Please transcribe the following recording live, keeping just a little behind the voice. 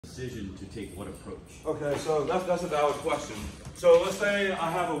decision to take what approach? Okay, so that's a valid question. So let's say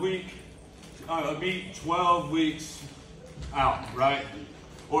I have a meet 12 weeks out, right?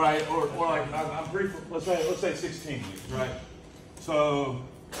 Or like I'm brief. Let's say 16 weeks, right? So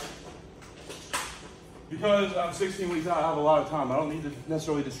because I'm 16 weeks out, I have a lot of time. I don't need to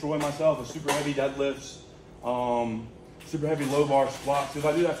necessarily destroy myself with super heavy deadlifts, super heavy low bar squats. If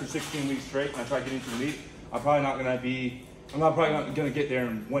I do that for 16 weeks straight and I try to get into the meet, I'm probably not gonna get there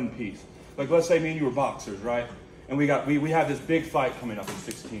in one piece. Like let's say me and you were boxers, right? And we have this big fight coming up in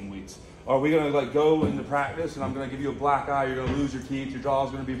 16 weeks. Are we gonna like go into practice and I'm gonna give you a black eye, you're gonna lose your teeth, your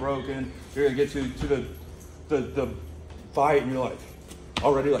jaw's gonna be broken, you're gonna get to the fight and you're like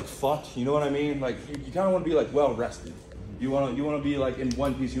already like fucked, you know what I mean? Like you kind of want to be like well rested. You want to be like in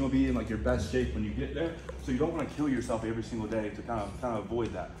one piece. You want to be in like your best shape when you get there. So you don't want to kill yourself every single day to kind of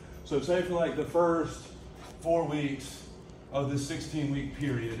avoid that. So say for like the first 4 weeks of this 16-week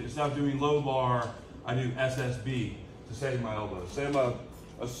period, instead of doing low bar, I do SSB to save my elbows. Say I'm a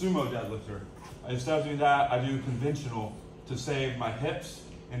sumo deadlifter. Instead of doing that, I do conventional to save my hips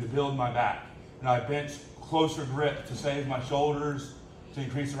and to build my back. And I bench closer grip to save my shoulders, to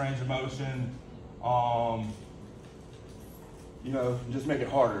increase the range of motion. You know, just make it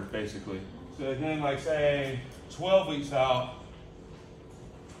harder, basically. So then, like say, 12 weeks out,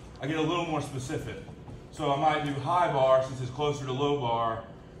 I get a little more specific. So I might do high bar since it's closer to low bar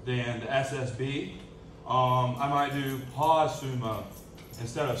than the SSB. I might do pause sumo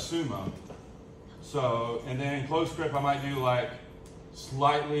instead of sumo. So, and then close grip, I might do like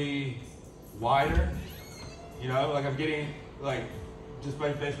slightly wider. You know, like I'm getting like just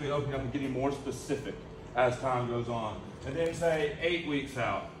by basically opening up and getting more specific as time goes on. And then say 8 weeks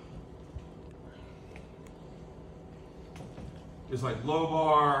out, it's like low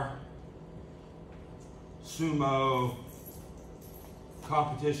bar, sumo,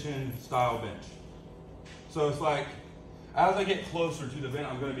 competition style bench. So it's like, as I get closer to the event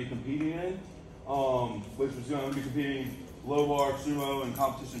I'm going to be competing in, which is going to be competing low bar, sumo, and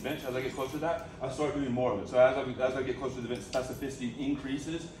competition bench, as I get closer to that, I start doing more of it. So as I get closer to the event, specificity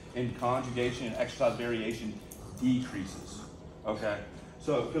increases and conjugation and exercise variation decreases. Okay?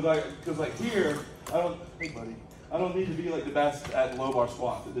 So, cause like here, I don't need to be like the best at low bar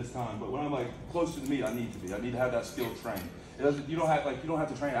squats at this time, but when I'm like close to the meet, I need to be. I need to have that skill trained. You don't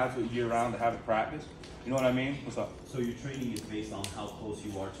have to train absolutely year round to have it practice. You know what I mean? What's up? So your training is based on how close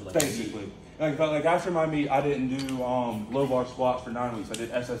you are to like basically. Like after my meet, I didn't do low bar squats for 9 weeks. I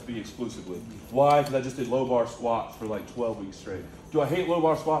did SSB exclusively. Why? Because I just did low bar squats for like 12 weeks straight. Do I hate low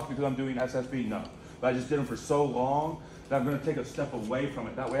bar squats because I'm doing SSB? No. But I just did them for so long that I'm going to take a step away from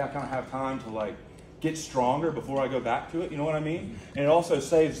it. That way I kind of have time to like get stronger before I go back to it. You know what I mean? And it also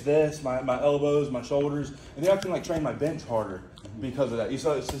saves this, my elbows, my shoulders, and then I can like train my bench harder because of that.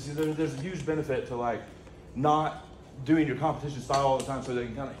 So there's a huge benefit to like not doing your competition style all the time so they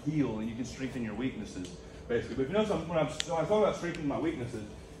can kind of heal and you can strengthen your weaknesses, basically. But if you notice, when I talk about strengthening my weaknesses,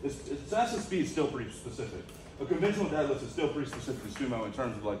 SSB is still pretty specific. A conventional deadlift is still pretty specific to sumo in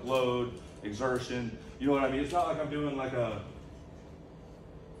terms of like load, exertion. You know what I mean? It's not like I'm doing like a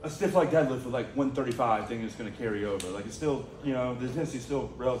stiff like deadlift with like 135 thing that's going to carry over. Like it's still, you know, the intensity is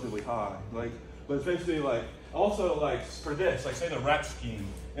still relatively high. Like, but it's basically like, also like for this, like say the rep scheme,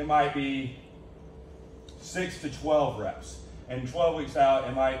 it might be 6 to 12 reps. And 12 weeks out,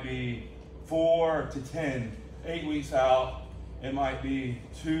 it might be 4 to 10. 8 weeks out, it might be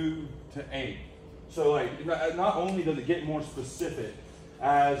 2 to 8. So like, not only does it get more specific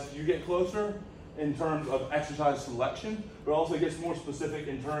as you get closer in terms of exercise selection, but also it gets more specific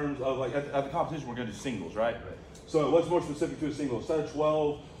in terms of like, at the competition, we're gonna do singles, right? So what's more specific to a single, a set of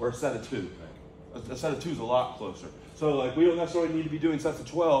 12 or a set of 2? A set of 2 is a lot closer. So like, we don't necessarily need to be doing sets of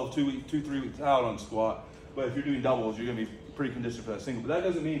 12 3 weeks out on squat, but if you're doing doubles, you're gonna be pretty conditioned for that single. But that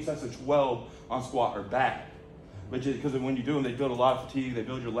doesn't mean sets of 12 on squat are bad. Because when you do them, they build a lot of fatigue, they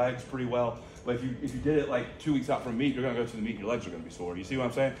build your legs pretty well. But if you did it like 2 weeks out from meet, you're gonna go to the meet and your legs are gonna be sore. You see what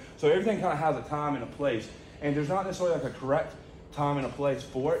I'm saying? So everything kind of has a time and a place. And there's not necessarily like a correct time and a place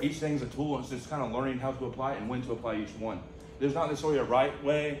for it. Each thing's a tool, and it's just kind of learning how to apply it and when to apply each one. There's not necessarily a right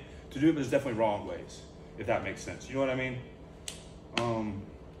way to do it, but there's definitely wrong ways, if that makes sense. You know what I mean?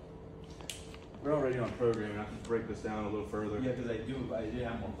 We're already on programming. I can break this down a little further. Yeah, because I did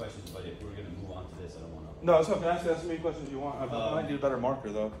have more questions, but if we're going to move on to this, I don't want to. No, it's okay. Ask as many questions you want. I might need a better marker,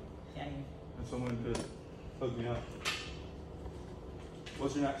 though. Yeah. If someone could hook me up.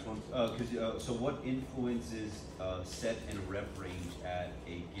 What's your next one? So what influences set and rep range at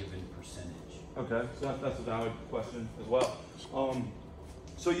a given percentage? Okay, so that's a valid question as well.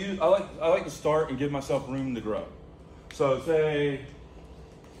 So I like to start and give myself room to grow. So say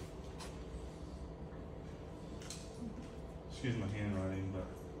excuse my handwriting, but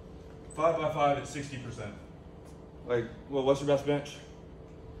 5 by 5 at 60%. Like, well, what's your best bench?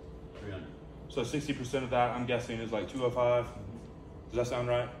 300. So 60% of that, I'm guessing, is like 205. Does that sound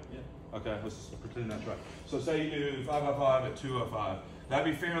right? Yeah. Okay, let's pretend that's right. So say you do 5 by 5 at 205.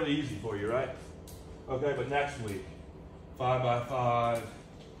 That'd be fairly easy for you, right? Okay, but next week, 5 by 5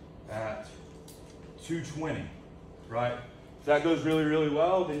 at 220, right? If that goes really, really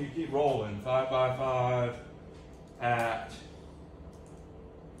well, then you keep rolling. 5 by 5 at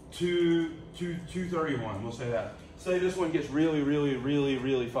 231, we'll say that. Say this one gets really, really, really,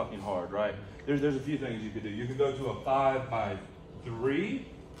 really fucking hard, right? There's a few things you could do. You could go to a 5 by 3.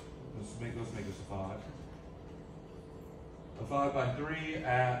 Let's make this a 5. A 5 by 3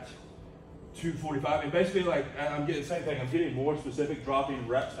 at 245. And basically, like, I'm getting the same thing. I'm getting more specific, dropping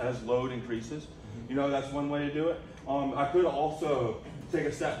reps as load increases. You know, that's one way to do it. I could also take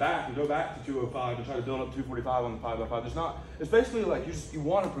a step back and go back to 205 and try to build up 245 on the 5 by 5. It's basically like you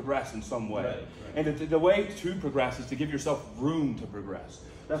want to progress in some way. Right. And the way to progress is to give yourself room to progress.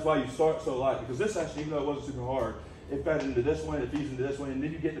 That's why you start so light, because this actually, even though it wasn't super hard, it fed into this one, it feeds into this one, and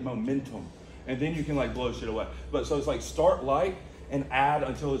then you get the momentum. And then you can like blow shit away. But so it's like start light and add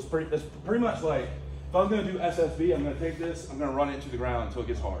until it's pretty much like, if I was gonna do SSB, I'm gonna take this, I'm gonna run it to the ground until it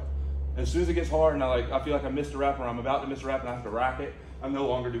gets hard. And as soon as it gets hard and I feel like I missed a rep or I'm about to miss a rep and I have to rack it, I'm no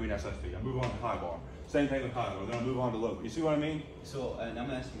longer doing SSB. I move on to high bar. Same thing with high bar, then I move on to low bar. You see what I mean? So, and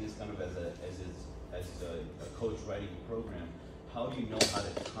I'm asking this kind of as a coach writing a program. How do you know how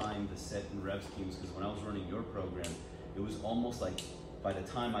to time the set and rep schemes? Because when I was running your program, it was almost like by the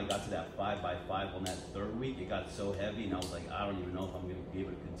time I got to that 5 by 5 on that third week, it got so heavy, and I was like, I don't even know if I'm going to be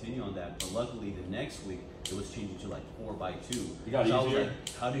able to continue on that. But luckily, the next week, it was changing to like 4 by 2. You got so I was easier? like,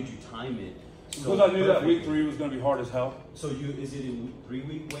 how did you time it? Because I knew that week 3 was going to be hard as hell. So is it in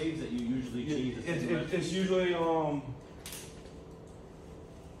 3-week waves that you usually change the set and rep? It's usually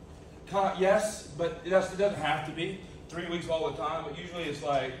yes, but it doesn't have to be 3 weeks all the time. But usually it's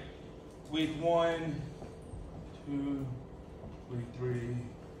like week 1, 2, week 3.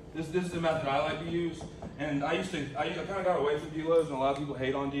 This is the method I like to use, and I kind of got away from deloads, and a lot of people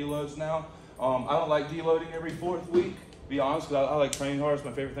hate on deloads now. I don't like deloading every 4th week, to be honest, because I like training hard. It's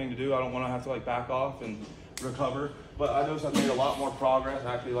my favorite thing to do. I don't want to have to like back off and recover. But I noticed I've made a lot more progress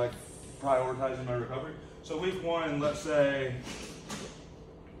actually like prioritizing my recovery. So week 1, let's say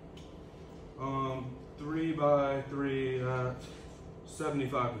 3 by 3 at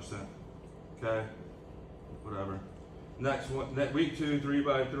 75%. Okay, whatever. Next one, week 2, 3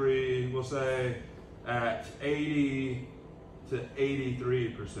 by 3, we'll say at 80 to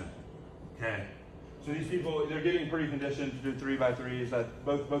 83%. Okay. So these people, they're getting pretty conditioned to do 3 by 3s. That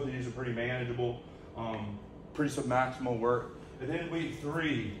both of these are pretty manageable, pretty submaximal work. And then week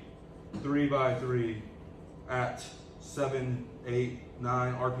 3, 3 by 3 at 7, 8,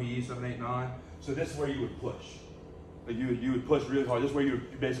 9 RPE, 7, 8, 9. So this is where you would push. Like you would push really hard. This is where you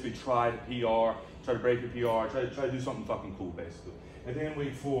would basically try to PR, try to break your PR, try to do something fucking cool, basically. And then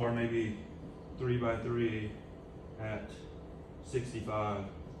week 4, maybe 3 by 3 at 65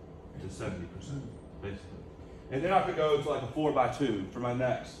 to 70%, basically. And then I could go to like a 4 by 2 for my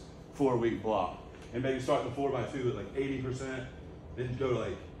next 4-week block, and maybe start the 4 by 2 at like 80%, then go to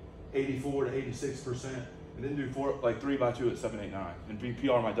like 84 to 86%, and then do 3 by 2 at 7, 8, 9, and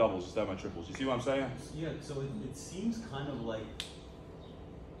PR my doubles instead of my triples. You see what I'm saying? Yeah. So it seems kind of like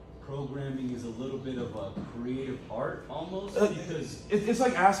programming is a little bit of a creative art almost, because it's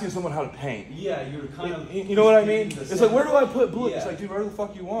like asking someone how to paint. Yeah, you're kind of. You know what I mean? It's like, where do I put blue? Yeah. It's like, dude, where the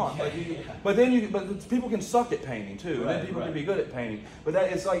fuck you want? Yeah, Like, yeah. But people can suck at painting too, and then people can be good at painting. But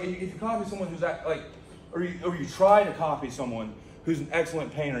that it's like if you copy someone who's or you try to copy someone who's an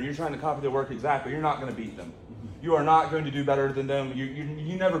excellent painter, you're trying to copy their work exactly, you're not going to beat them. You are not going to do better than them.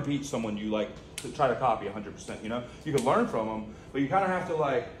 You never beat someone you like to try to copy 100%. You know, you can learn from them, but you kind of have to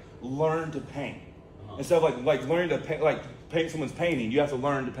like learn to paint instead of like learning to paint someone's painting. You have to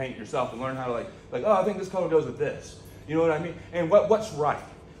learn to paint yourself and learn how to like oh, I think this color goes with this. You know what I mean? And what's right?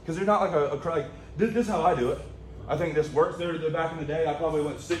 Because they're not like this is how I do it. I think this works. They're back in the day, I probably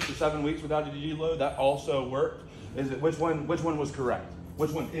went 6 to 7 weeks without a deload. That also worked. Is it which one was correct?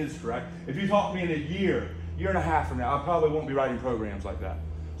 Which one is correct? If you talk to me in a year and a half from now, I probably won't be writing programs like that.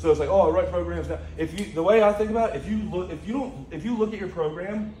 So it's like, oh, I write programs now. The way I think about it, if you look at your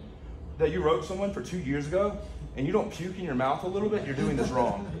program that you wrote someone for 2 years ago and you don't puke in your mouth a little bit, you're doing this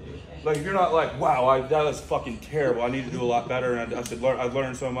wrong. Like if you're not like, wow, that was fucking terrible. I need to do a lot better, and I've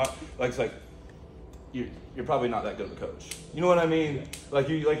learned so much. Like it's like you're probably not that good of a coach. You know what I mean? Like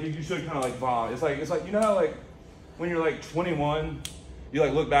you should kind of like vomit. It's like you know how like when you're like 21 You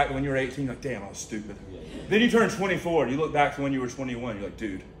like look back to when you were 18, you're like, damn, I was stupid. Yeah. Then you turn 24, and you look back to when you were 21, you're like,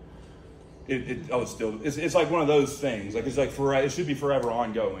 dude, I was still. It's like one of those things. Like it's like it should be forever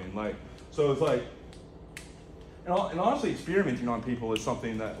ongoing. Like so, it's like. And honestly, experimenting on people is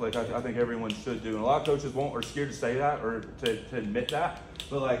something that like I think everyone should do. And a lot of coaches are scared to say that or to admit that.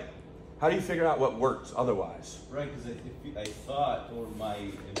 But like, how do you figure out what works otherwise? Right, because I thought, or my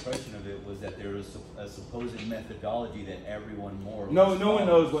impression of it was that there was a supposed methodology that everyone more. No one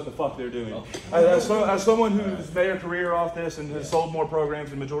knows what the fuck they're doing. Okay. As someone who's made a career off this and has sold more programs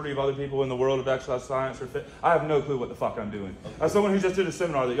than the majority of other people in the world of exercise science or fit, I have no clue what the fuck I'm doing. Okay. As someone who just did a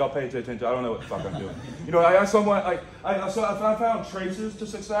seminar that y'all paid attention to, I don't know what the fuck I'm doing. You know, I found traces to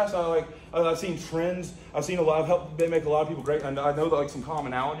success. I've seen trends. I've seen I've helped make a lot of people great. And I know that like some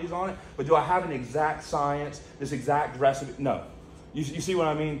commonalities on it. But do I have an exact science, this exact recipe? No. You see what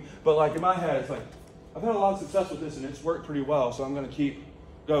I mean? But like in my head, it's like, I've had a lot of success with this and it's worked pretty well, so I'm going to keep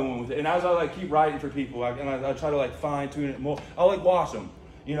going with it. And as I like keep writing for people, I try to like fine tune it more. I'll like watch them,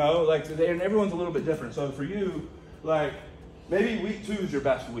 you know, like, and everyone's a little bit different. So for you, like maybe week 2 is your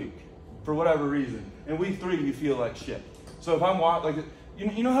best week for whatever reason. And week 3, you feel like shit. So if I'm like,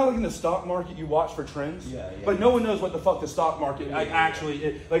 you know how like in the stock market you watch for trends? Yeah. But no one knows what the fuck the stock market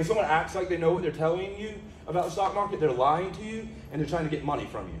actually, like if someone acts like they know what they're telling you about the stock market, they're lying to you and they're trying to get money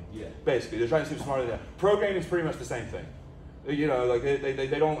from you. Yeah. Basically, they're trying to seem smarter than that. Programming is pretty much the same thing. You know, like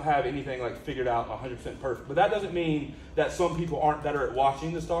they don't have anything like figured out 100% perfect. But that doesn't mean that some people aren't better at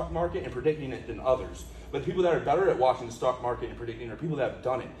watching the stock market and predicting it than others. But people that are better at watching the stock market and predicting are people that have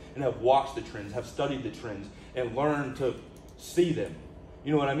done it and have watched the trends, have studied the trends, and learned to see them.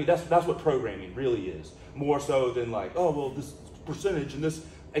 You know what I mean? That's what programming really is. More so than like, oh, well, this percentage and this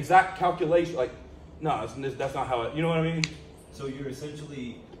exact calculation. Like, no, that's not how it, you know what I mean? So you're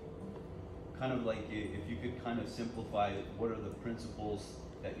essentially kind of like, if you could kind of simplify what are the principles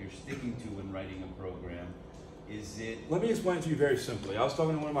that you're sticking to when writing a program, is it... Let me explain it to you very simply. I was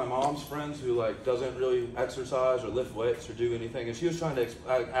talking to one of my mom's friends who like doesn't really exercise or lift weights or do anything, and she was trying to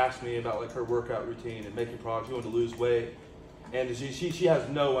ask me about like her workout routine and making progress. She wanted to lose weight. And she has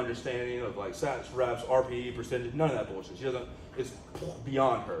no understanding of like sats, reps, RPE, percentage, none of that bullshit. She doesn't, it's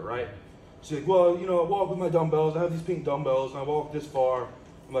beyond her, right? She's like, well, you know, I walk with my dumbbells. I have these pink dumbbells and I walk this far.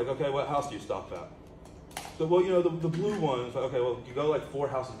 I'm like, okay, what house do you stop at? So, well, you know, the blue one, it's like, okay, well, you go like 4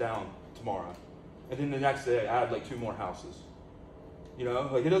 houses down tomorrow. And then the next day, I add like 2 more houses. You know,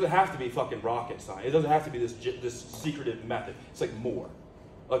 like it doesn't have to be fucking rocket science. It doesn't have to be this secretive method. It's like more,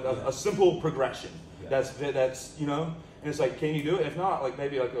 like a simple progression. Yeah. That's, you know, and it's like, can you do it? If not, like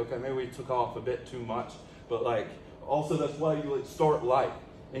maybe like, okay, maybe we took off a bit too much, but like, also that's why you like start light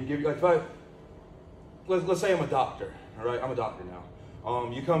and give you, like if let's say I'm a doctor, all right? I'm a doctor now.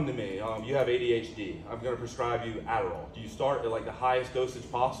 You come to me, you have ADHD. I'm gonna prescribe you Adderall. Do you start at like the highest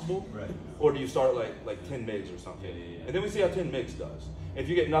dosage possible? Right. Or do you start like 10 mgs or something? Yeah. And then we see how 10 mgs does. If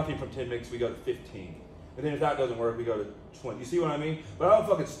you get nothing from 10 mgs, we go to 15. And then if that doesn't work, we go to 20. You see what I mean? But I don't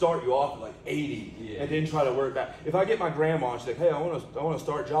fucking start you off at like 80 and then try to work back. If I get my grandma and she's like, hey, I want to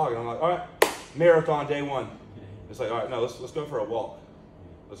start jogging. I'm like, all right, marathon day 1. It's like, all right, no, let's go for a walk.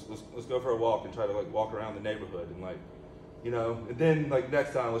 Let's go for a walk and try to like walk around the neighborhood and like, you know, and then like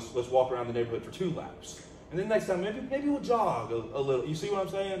next time let's walk around the neighborhood for 2 laps. And then next time maybe we'll jog a little. You see what I'm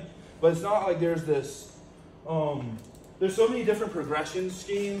saying? But it's not like there's this there's so many different progression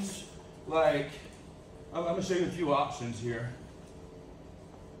schemes. Like I'm gonna show you a few options here.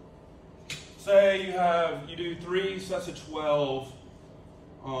 Say you do 3 sets of 12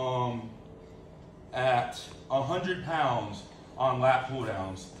 at 100 pounds on lat pull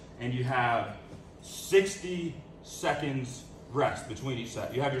downs, and you have 60 seconds rest between each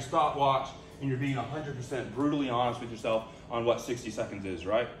set. You have your stopwatch and you're being 100% brutally honest with yourself on what 60 seconds is,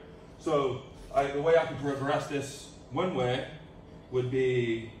 right? So the way I could progress this one way would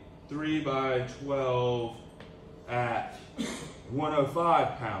be 3 by 12 at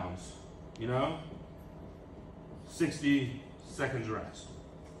 105 pounds, you know? 60 seconds rest.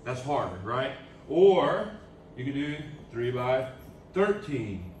 That's harder, right? Or you could do 3 by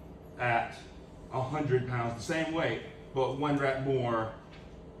 13 at 100 pounds, the same weight, but 1 rep more,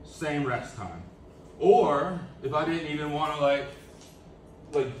 same rest time. Or if I didn't even want to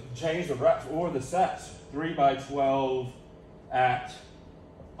like change the reps or the sets, 3 by 12 at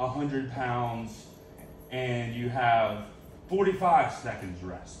 100 pounds, and you have 45 seconds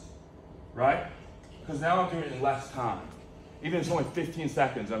rest, right? Because now I'm doing it in less time. Even if it's only 15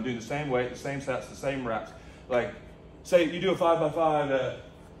 seconds, I'm doing the same weight, the same sets, the same reps. Like, say you do a 5 by 5 at,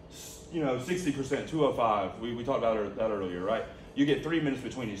 you know, 60%, 205. We talked about that earlier, right? You get 3 minutes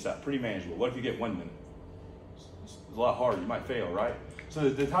between each set, pretty manageable. What if you get 1 minute? It's a lot harder, you might fail, right? So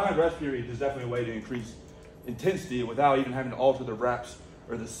the timed rest period is definitely a way to increase intensity without even having to alter the reps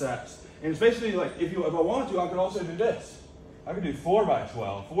or the sets. And it's basically like, if I wanted to, I could also do this. I could do 4 by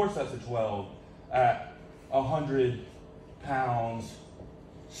 12, 4 sets of 12 at 100 pounds,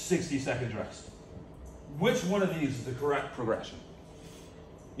 60 seconds rest. Which one of these is the correct progression?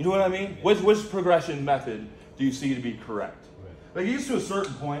 You know what I mean? Which progression method do you see to be correct? Like, it gets to a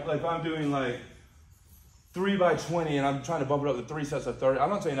certain point, like if I'm doing like 3 by 20 and I'm trying to bump it up to 3 sets of 30, I'm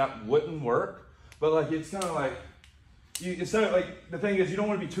not saying that wouldn't work, but like it's kind of like, instead of like, the thing is you don't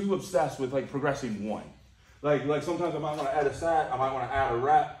want to be too obsessed with like progressing one. Like sometimes I might want to add a set, I might want to add a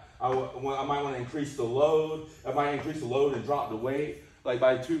rep, I might want to increase the load, I might increase the load and drop the weight, like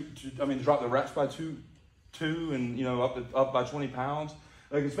by drop the reps by two and, you know, up by 20 pounds.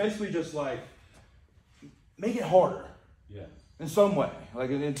 Like, it's basically just like, make it harder. Yeah. In some way. Like,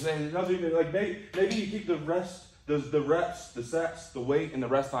 it doesn't even, like, maybe you keep the reps, the sets, the weight, and the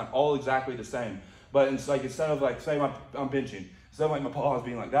rest time all exactly the same. But it's like, instead of like, say I'm benching, instead of like my pause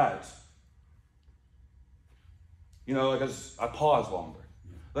being like that, it's, you know, like I pause longer.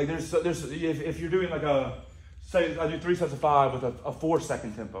 Like there's if you're doing like say I do 3 sets of 5 with a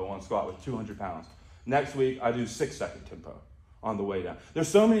 4-second tempo on squat with 200 pounds. Next week I do 6-second tempo on the way down. There's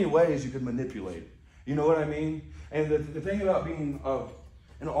so many ways you could manipulate it. You know what I mean? And the thing about being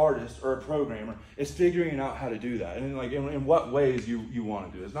an artist or a programmer is figuring out how to do that. And like in what ways you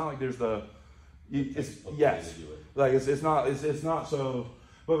want to do it. It's not like there's it's not so.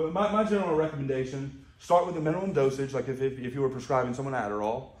 But my general recommendation: start with the minimum dosage. Like if you were prescribing someone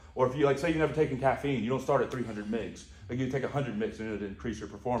Adderall, or if you like say you've never taken caffeine, you don't start at 300 mgs. Like you take 100 mgs in order to increase your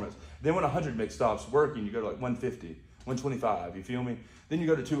performance. Then when 100 mgs stops working, you go to like 150, 125. You feel me? Then you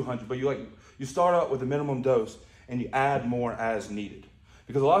go to 200. But you start out with a minimum dose and you add more as needed.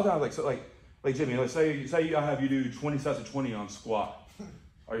 Because a lot of times, like Jimmy, like say I have you do 20 sets of 20 on squat.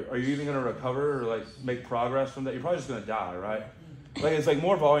 Are you even going to recover or like make progress from that? You're probably just going to die, right? Like it's like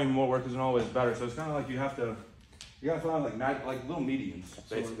more volume, more work isn't always better. So it's kind of like you gotta find like little mediums,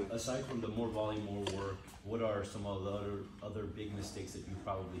 basically. So aside from the more volume, more work, what are some of the other big mistakes that you've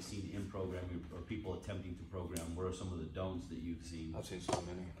probably seen in programming or people attempting to program? What are some of the don'ts that you've seen? I've seen so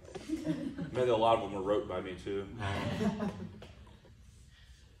many. Maybe a lot of them were wrote by me too.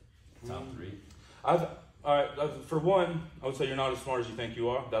 Top 3. All right, for one, I would say you're not as smart as you think you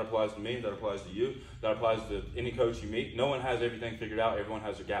are. That applies to me, that applies to you, that applies to any coach you meet. No one has everything figured out, everyone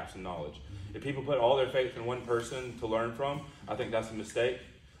has their gaps in knowledge. If people put all their faith in one person to learn from, I think that's a mistake.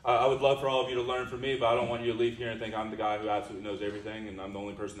 I would love for all of you to learn from me, but I don't want you to leave here and think I'm the guy who absolutely knows everything and I'm the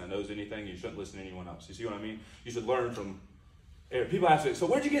only person that knows anything. You shouldn't listen to anyone else. You see what I mean? You should learn from, people ask me, so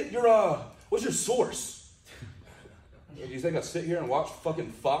where'd you get your, what's your source? Do you think I sit here and watch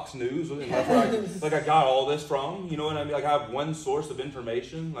fucking Fox News and that's where I got all this from? You know what I mean? Like I have one source of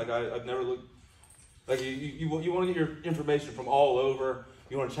information. Like I've never looked. Like you want to get your information from all over.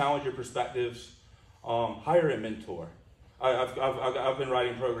 You want to challenge your perspectives. Hire a mentor. I've been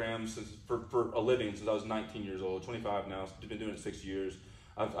writing programs for a living since I was 19 years old. 25 now. I've been doing it 6 years.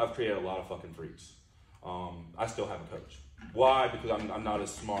 I've created a lot of fucking freaks. I still have a coach. Why? Because I'm not as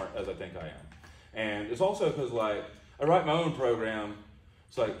smart as I think I am, and it's also because like. I write my own program.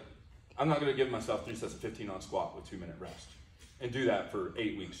 It's like, I'm not going to give myself 3 sets of 15 on squat with 2-minute rest and do that for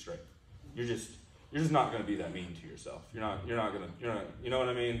 8 weeks straight. You're just not going to be that mean to yourself. You're not going to, you know what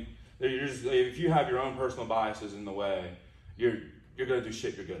I mean? If you have your own personal biases in the way, you're going to do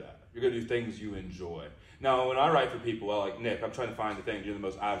shit you're good at. You're going to do things you enjoy. Now, when I write for people, well, like Nick, I'm trying to find the thing you're the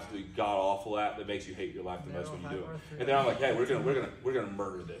most absolutely god awful at that makes you hate your life the most when you do it. And then I'm like, hey, we're gonna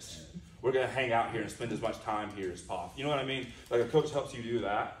murder this. We're gonna hang out here and spend as much time here as possible. You know what I mean? Like a coach helps you do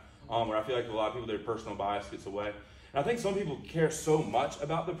that. Where I feel like a lot of people, their personal bias gets away. And I think some people care so much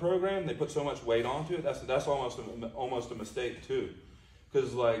about the program, they put so much weight onto it. That's almost a mistake too,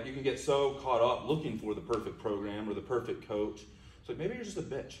 because like you can get so caught up looking for the perfect program or the perfect coach. It's like maybe you're just a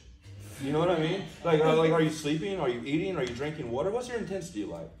bitch. You know what I mean? Like are you sleeping? Are you eating? Are you drinking water? What's your intensity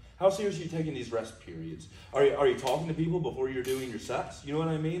like? How seriously are you taking these rest periods? Are you talking to people before you're doing your sets? You know what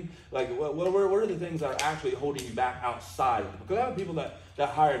I mean? Like, what are the things that are actually holding you back outside of it? Because I have people that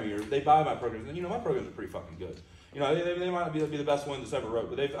hire me or they buy my programs, and you know my programs are pretty fucking good. You know, they might not be the best one that's ever wrote,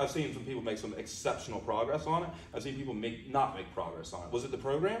 but I've seen some people make some exceptional progress on it. I've seen people not make progress on it. Was it the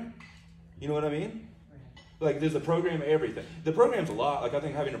program? You know what I mean? Like, there's a program, everything. The program's a lot. Like, I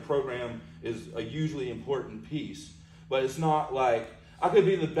think having a program is a hugely important piece, but it's not like, I could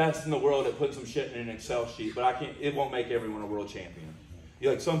be the best in the world at putting some shit in an Excel sheet, but it won't make everyone a world champion.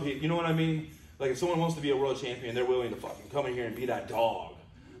 Like some people, you know what I mean? Like if someone wants to be a world champion, they're willing to fucking come in here and be that dog.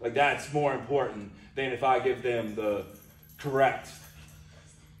 Like that's more important than if I give them the correct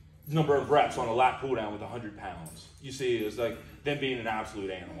number of reps on a lat pull down with 100 pounds. You see, it's like them being an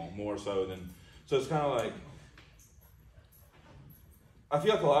absolute animal more so than, so it's kind of like, I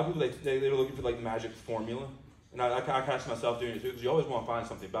feel like a lot of people, they're looking for like the magic formula. And I catch myself doing it too, because you always want to find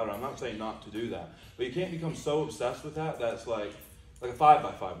something better. I'm not saying not to do that, but you can't become so obsessed with that that's like a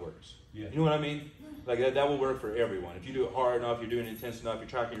 5x5 works. Yeah. You know what I mean? Like that will work for everyone. If you do it hard enough, you're doing it intense enough, you're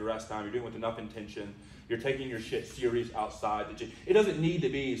tracking your rest time, you're doing it with enough intention, you're taking your shit serious outside the gym. It doesn't need to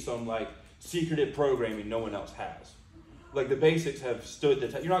be some like secretive programming no one else has. Like the basics have stood the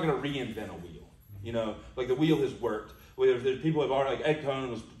test. You're not going to reinvent a wheel. You know, like the wheel has worked. People have already, like Ed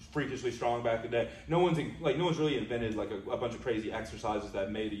Conan was freakishly strong back in the day. No one's really invented like a bunch of crazy exercises that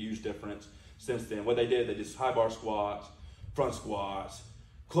made a huge difference since then. What they did just high bar squats, front squats,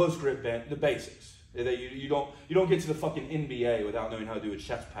 close grip bend, the basics. You don't get to the fucking NBA without knowing how to do a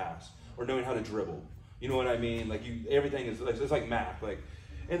chest pass or knowing how to dribble. You know what I mean? Like everything is like, it's like math. Like,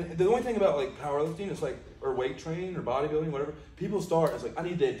 and the only thing about like powerlifting is like, or weight training or bodybuilding, whatever. People start as like, I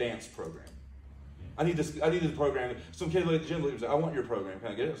need the advanced program. I need this program. Some kid at the gym was like, I want your program. Can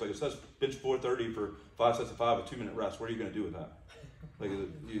I get it? It's like, it says bench 430 for 5 sets of 5 with 2-minute rest. What are you going to do with that? Like,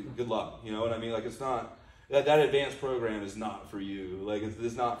 good luck. You know what I mean? Like, it's not, that advanced program is not for you. Like,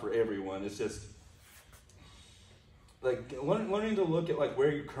 it's not for everyone. It's just, like, learning to look at, like,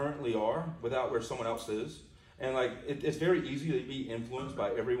 where you currently are without where someone else is. And, like, it's very easy to be influenced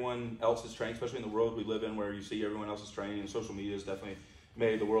by everyone else's training, especially in the world we live in where you see everyone else's training. And social media is definitely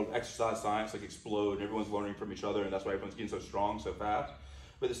made the world of exercise science like explode, and everyone's learning from each other, and that's why everyone's getting so strong so fast.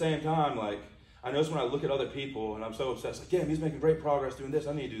 But at the same time, like, I notice when I look at other people and I'm so obsessed, like, damn, he's making great progress doing this,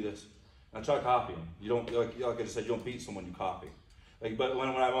 I need to do this. And I try to copy him. You don't, like I just said, you don't beat someone, you copy. Like, but when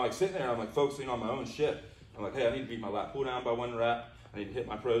I'm like sitting there, I'm like focusing on my own shit. I'm like, hey, I need to beat my lat pull down by 1 rep. I need to hit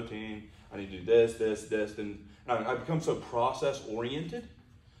my protein. I need to do this, and I become so process oriented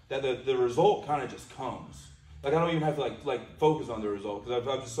that the result kind of just comes. Like, I don't even have to like focus on the result, because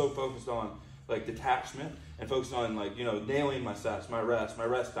I'm just so focused on like detachment and focused on, like, you know, nailing my sets, my rest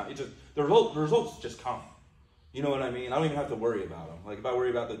time. It just, the results just come. You know what I mean? I don't even have to worry about them. Like, if I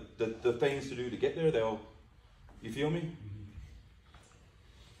worry about the things to do to get there, you feel me?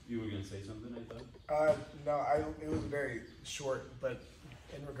 You were gonna say something, I thought? No, it was very short, but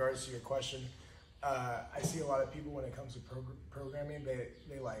in regards to your question, I see a lot of people when it comes to programming,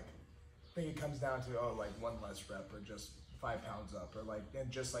 they like think it comes down to, oh, like 1 less rep or just 5 pounds up, or like,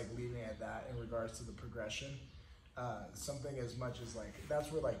 and just like leaving it at that in regards to the progression. Something as much as like,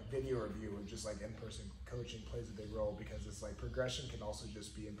 that's where like video review or just like in-person coaching plays a big role, because it's like progression can also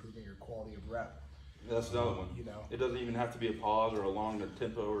just be improving your quality of rep. That's another one. You know, it doesn't even have to be a pause or a longer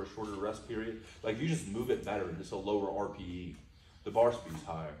tempo or a shorter rest period. Like, you just move it better, it's a lower RPE. The bar speed's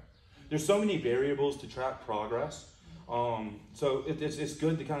higher. There's so many variables to track progress. So it's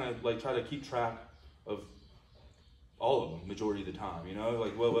good to kind of like try to keep track of all of them majority of the time, you know?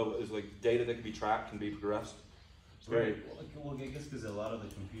 Like, well, it's like data that can be tracked can be progressed. It's very... Well, I guess because a lot of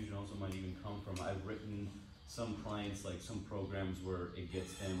the confusion also might even come from, I've written some clients, like some programs where it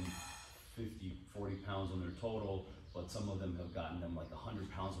gets them 50, 40 pounds on their total, but some of them have gotten them like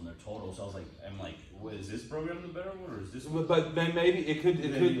 100 pounds on their total. So I was like, well, is this program the better one, or is this one? But maybe it could,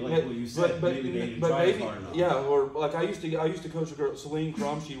 like what you said, maybe hard enough. Yeah, or like I used to coach a girl, Celine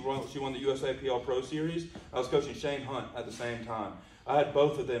Crum. She won the USAPL Pro Series. I was coaching Shane Hunt at the same time. I had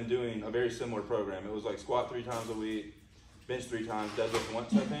both of them doing a very similar program. It was like squat 3 times a week, bench 3 times, deadlift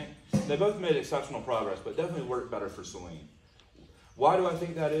once, I think. They both made exceptional progress, but definitely worked better for Celine. Why do I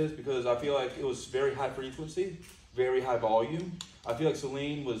think that is? Because I feel like it was very high frequency, very high volume. I feel like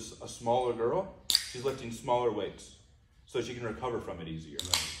Celine was a smaller girl. She's lifting smaller weights, so she can recover from it easier.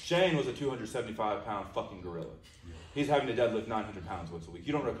 Right. Shane was a 275-pound fucking gorilla. Yeah. He's having to deadlift 900 pounds once a week.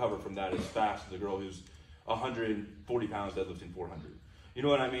 You don't recover from that as fast as a girl who's 140 pounds deadlifting 400. You know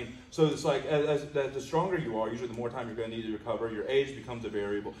what I mean? So it's like, the stronger you are, usually the more time you're going to need to recover. Your age becomes a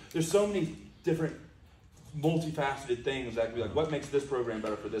variable. There's so many different multifaceted things that can be like, what makes this program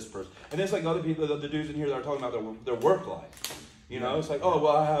better for this person? And there's like other people, the dudes in here that are talking about their work life. You know, it's like, oh,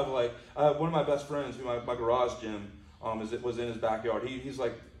 well, I have one of my best friends who my garage gym was in his backyard. He's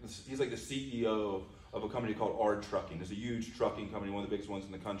like the CEO of a company called ARD Trucking. It's a huge trucking company, one of the biggest ones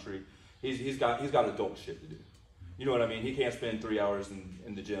in the country. He's got adult shit to do. You know what I mean? He can't spend 3 hours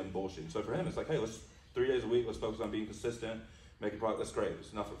in the gym bullshitting. So for him, it's like, hey, let's 3 days a week, let's focus on being consistent, making progress. That's great.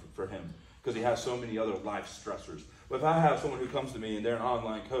 It's enough for him, because he has so many other life stressors. But if I have someone who comes to me and they're an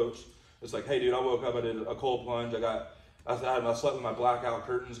online coach, it's like, hey, dude, I woke up, I did a cold plunge, I slept with my blackout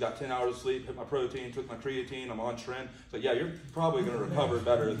curtains, got 10 hours of sleep, hit my protein, took my creatine, I'm on trend. It's like, yeah, you're probably going to recover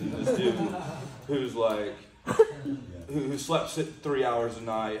better than this dude who's like, who slept 3 hours a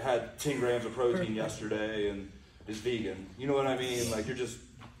night, had 10 grams of protein yesterday, and is vegan. You know what I mean? Like, you're just...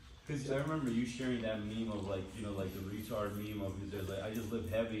 Because I remember you sharing that meme of like, you know, like the retard meme of there's like, I just live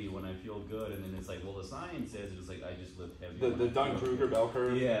heavy when I feel good, and then it's like, well, the science says it's like I just live heavy. The Dunning-Kruger bell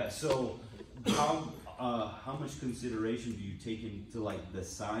curve. Yeah. So how much consideration do you take into like the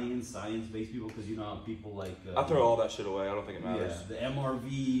science-based people? Because you know how people like. I throw all that shit away. I don't think it matters. Yeah. The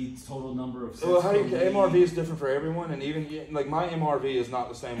MRV total number of. Well, MRV is different for everyone, and even like my MRV is not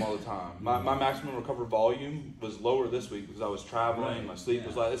the same all the time. My maximum recovered volume was lower this week because I was traveling. Right. My sleep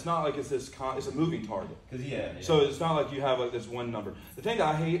was like, it's not like it's this. It's a moving target. So it's not like you have like this one number. The thing that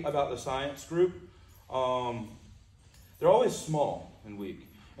I hate about the science group, they're always small and weak.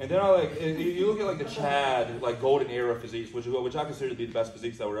 And then you look at like the Chad, like golden era physiques, which I consider to be the best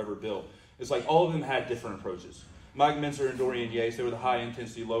physiques that were ever built. It's like all of them had different approaches. Mike Mincer and Dorian Yates, they were the high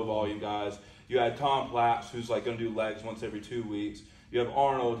intensity, low volume guys. You had Tom Platz, who's like going to do legs once every 2 weeks. You have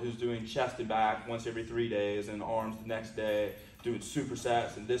Arnold, who's doing chest and back once every 3 days, and arms the next day, doing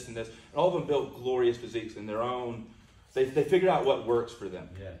supersets and this. And all of them built glorious physiques in their own. They figured out what works for them.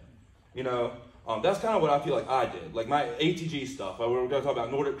 Yeah. You know. That's kind of what I feel like I did. Like my ATG stuff, we're going to talk about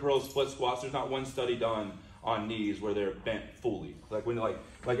Nordic curls, split squats. There's not one study done on knees where they're bent fully. Like when like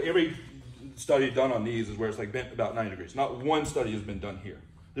every study done on knees is where it's like bent about 90 degrees. Not one study has been done here.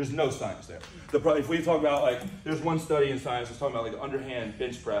 There's no science there. If we talk about like, there's one study in science that's talking about like underhand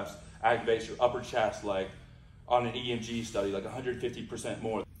bench press activates your upper chest like on an EMG study, like 150%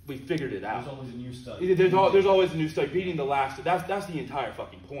 more. We figured it out. There's always a new study. There's always a new study. Beating the last. That's the entire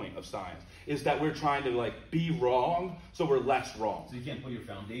fucking point of science. Is that we're trying to like be wrong, so we're less wrong. So you can't put your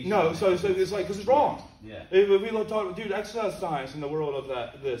foundation. No, so it's like because it's wrong. Yeah. If we talk, dude, exercise science in the world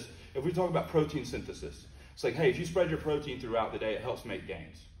of this. If we talk about protein synthesis, it's like, hey, if you spread your protein throughout the day, it helps make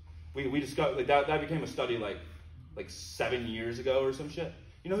gains. We discovered like that became a study like 7 years ago or some shit.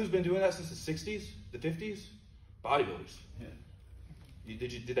 You know who's been doing that since the 60s, the 50s? Bodybuilders. Yeah.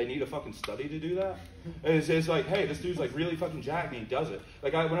 Did they need a fucking study to do that? It's like, hey, this dude's like really fucking jacked and he does it.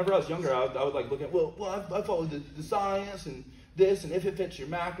 Like whenever I was younger, I would like look at, I followed the science and this and if it fits your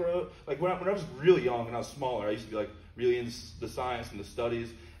macro. Like when I was really young and I was smaller, I used to be like really into the science and the studies.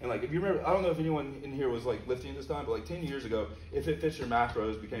 And like, if you remember, I don't know if anyone in here was like lifting at this time, but like 10 years ago, If It Fits Your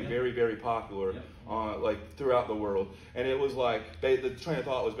Macros became very, very popular, like throughout the world. And it was like, the train of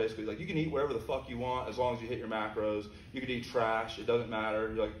thought was basically like, you can eat whatever the fuck you want as long as you hit your macros. You can eat trash, it doesn't matter.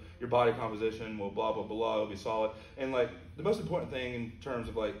 Like your body composition will blah, blah, blah, it'll be solid. And like the most important thing in terms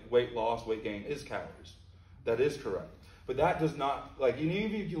of like weight loss, weight gain is calories. That is correct. But that does not, like,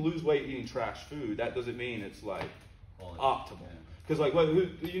 even if you lose weight eating trash food, that doesn't mean it's like optimal. Because like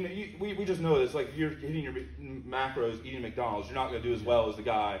we just know this, like if you're hitting your macros eating McDonald's, you're not going to do as well as the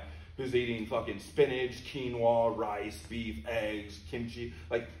guy who's eating fucking spinach, quinoa, rice, beef, eggs, kimchi,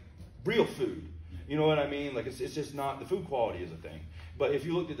 like real food. You know what I mean? Like it's just not, the food quality is a thing. But if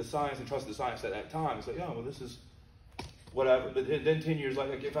you looked at the science and trusted the science at that time, it's like, oh well, this is whatever. But then 10 years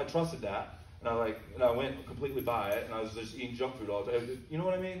later, like if I trusted that and I went completely by it and I was just eating junk food all the time, you know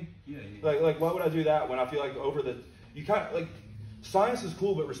what I mean? Yeah. Like why would I do that when I feel like you kind of like. Science is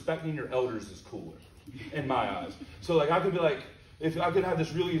cool, but respecting your elders is cooler, in my eyes. So like I could be like, if I could have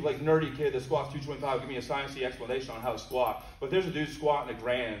this really like nerdy kid that squats 225 give me a sciencey explanation on how to squat, but if there's a dude squatting a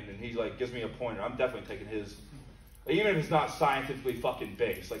grand and he like gives me a pointer, I'm definitely taking his, even if it's not scientifically fucking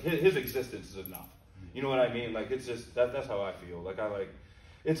based, like his existence is enough. You know what I mean? Like it's just that's how I feel. Like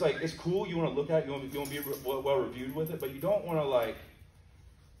it's cool. You want to look at it, you want to be well reviewed with it, but you don't want to like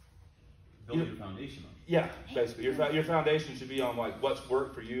build your foundation on. Yeah, basically, your foundation should be on like what's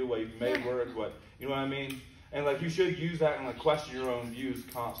worked for you, what you've made work, what you know what I mean, and like you should use that and like question your own views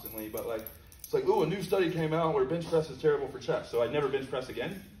constantly. But like it's like, oh, a new study came out where bench press is terrible for chest, so I'd never bench press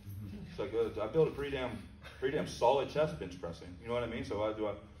again. It's like I built a pretty damn solid chest bench pressing. You know what I mean? So what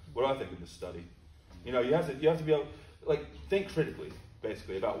do I think of this study? You know, you have to be able like think critically,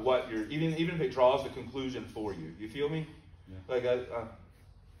 basically about what you're even if it draws the conclusion for you. You feel me? Yeah. Like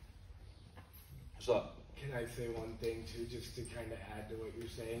what's up? Can I say one thing too, just to kind of add to what you're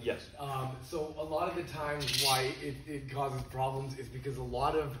saying? Yes. So a lot of the times why it causes problems is because a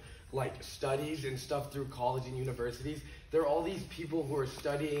lot of like studies and stuff through college and universities, there are all these people who are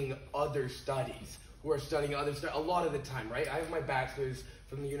studying other studies, a lot of the time, right? I have my bachelor's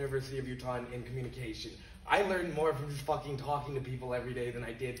from the University of Utah in communication. I learned more from just fucking talking to people every day than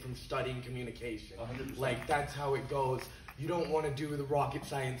I did from studying communication. 100%. Like that's how it goes. You don't want to do the rocket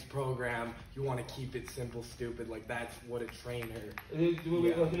science program. You want to keep it simple, stupid. Like that's what a trainer. It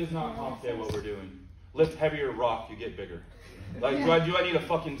is not complicated what we're doing. lift heavier rock, you get bigger. Like, do I need a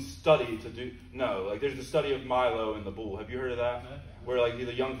fucking study to do? No. Like, there's the study of Milo and the bull. Have you heard of that? Where, like,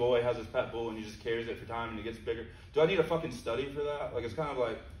 the young boy has his pet bull and he just carries it for time and he gets bigger. Do I need a fucking study for that? Like, it's kind of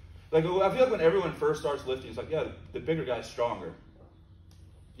like I feel like when everyone first starts lifting, it's like, yeah, the bigger guy's stronger.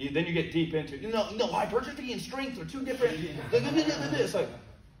 Then you get deep into, hypertrophy and strength are two different. It's like,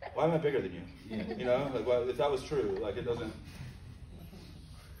 why am I bigger than you? Yeah. You know, like, well, if that was true, like, it doesn't.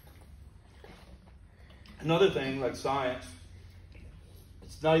 Another thing, like science,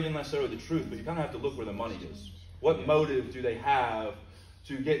 it's not even necessarily the truth, but you kind of have to look where the money is. What motive do they have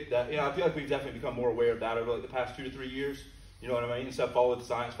to get that? You know, I feel like we've definitely become more aware of that over like the past 2 to 3 years. You know what I mean? Instead of follow the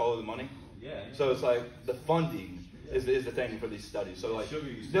science, follow the money. Yeah. So it's like the funding is the thing for these studies. So like,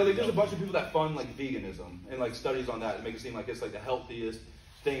 there's a bunch of people that fund like veganism and like studies on that to make it seem like it's like the healthiest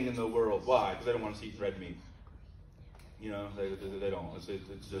thing in the world. Why? Because they don't want to eat red meat. You know, they don't. It's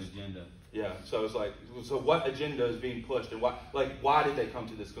just agenda. Yeah. So it's like, so what agenda is being pushed, and why did they come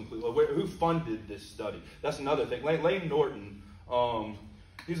to this conclusion? Who funded this study? That's another thing. Lane Norton,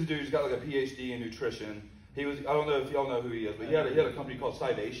 he's a dude who's got like a PhD in nutrition. I don't know if y'all know who he is, but he had a company called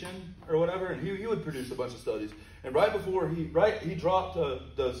Scivation or whatever, and he would produce a bunch of studies. And right before he dropped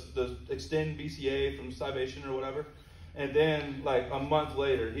the Extend BCA from Scivation or whatever, and then like a month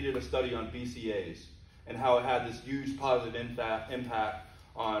later, he did a study on BCAs and how it had this huge positive impact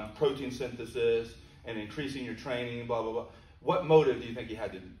on protein synthesis and increasing your training, blah, blah, blah. What motive do you think he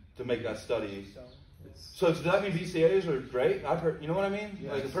had to make that study? So does that mean BCAs are great? I've heard, you know what I mean?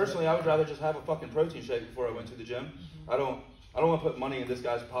 Yeah, like personally, I would rather just have a fucking protein shake before I went to the gym. I don't want to put money in this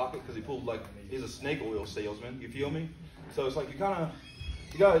guy's pocket because he's a snake oil salesman. You feel me? So it's like you gotta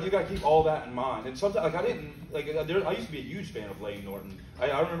keep all that in mind. And sometimes I used to be a huge fan of Lane Norton.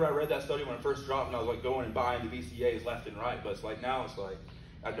 I remember I read that study when it first dropped, and I was like going and buying the BCAs left and right. But it's like now it's like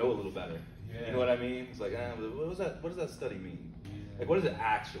I know a little better. Yeah. You know what I mean? It's like, what does that study mean? Yeah. Like, what does it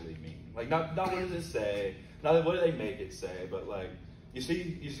actually mean? Like, not what does it say? Not what do they make it say? But like, you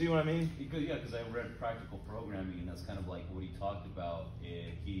see what I mean? Because I read Practical Programming, and that's kind of like what he talked about.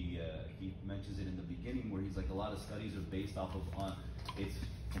 He mentions it in the beginning, where he's like, a lot of studies are based off of it's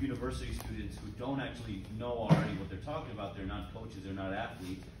university students who don't actually know already what they're talking about. They're not coaches, they're not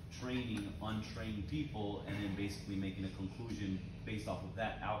athletes, training untrained people, and then basically making a conclusion based off of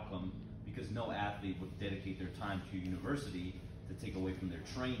that outcome, because no athlete would dedicate their time to university to take away from their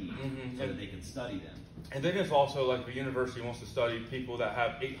training so that they can study them. And then it's also like the university wants to study people that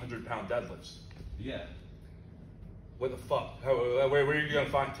have 800-pound deadlifts. Yeah. What the fuck? Where are you going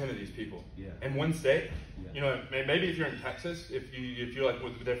to find 10 of these people? Yeah. In one state? Yeah. You know, maybe if you're in Texas, if you're like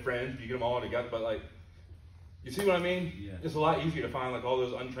with their friends, you get them all together, but like, you see what I mean? Yeah. It's a lot easier to find like all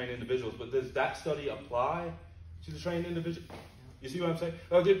those untrained individuals, but does that study apply to the trained individual? You see what I'm saying?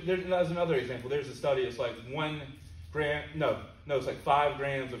 Oh, there's another example. There's a study, it's like 1 gram, it's like 5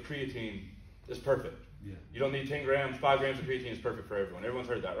 grams of creatine is perfect. Yeah. You don't need 10 grams, 5 grams of creatine is perfect for everyone. Everyone's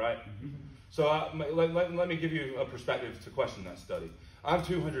heard that, right? Mm-hmm. So let me give you a perspective to question that study. I'm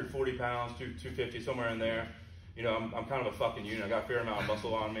 240 pounds, 250, somewhere in there. You know, I'm kind of a fucking unit. I got a fair amount of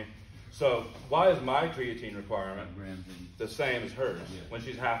muscle on me. So why is my creatine requirement the same as hers when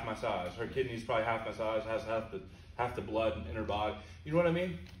she's half my size? Her kidney's probably half my size, has half the blood in her body. You know what I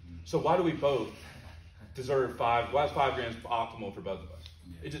mean? So why do we both deserve 5? Why is 5 grams optimal for both of us?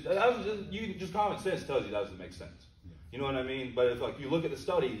 It just common sense tells you that doesn't make sense. You know what I mean? But if like you look at the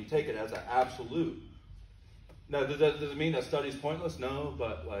study and you take it as an absolute. Now, does it mean that study's pointless? No,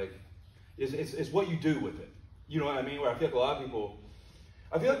 but like, it's what you do with it. You know what I mean? Where I feel like a lot of people.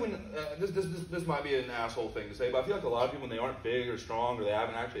 I feel like when this might be an asshole thing to say, but I feel like a lot of people, when they aren't big or strong or they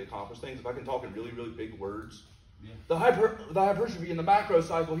haven't actually accomplished things, if I can talk in really, really big words, the hypertrophy in the macro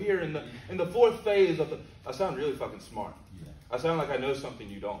cycle here in the 4th phase of the, I sound really fucking smart. Yeah. I sound like I know something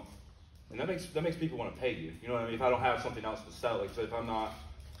you don't, and that makes people want to pay you. You know what I mean? If I don't have something else to sell, like so if I'm not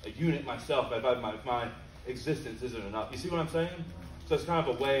a unit myself, if my existence isn't enough. You see what I'm saying? So it's kind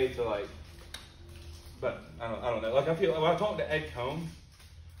of a way to like, but I don't know. Like I feel like when I talk to Ed Cohn,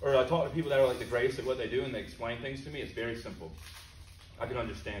 or I talk to people that are like the greatest at what they do and they explain things to me, it's very simple. I can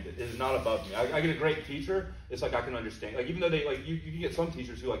understand it. It is not above me. I get a great teacher, it's like I can understand. Like even though they like you can get some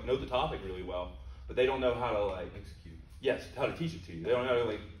teachers who like know the topic really well, but they don't know how to like execute. Yes, how to teach it to you. They don't know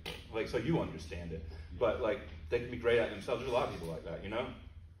how to like so you understand it. But like they can be great at themselves. There's a lot of people like that, you know?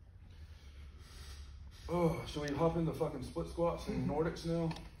 Oh, should we hop into fucking split squats and Nordics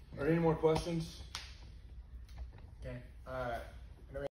now? Are there any more questions? Okay.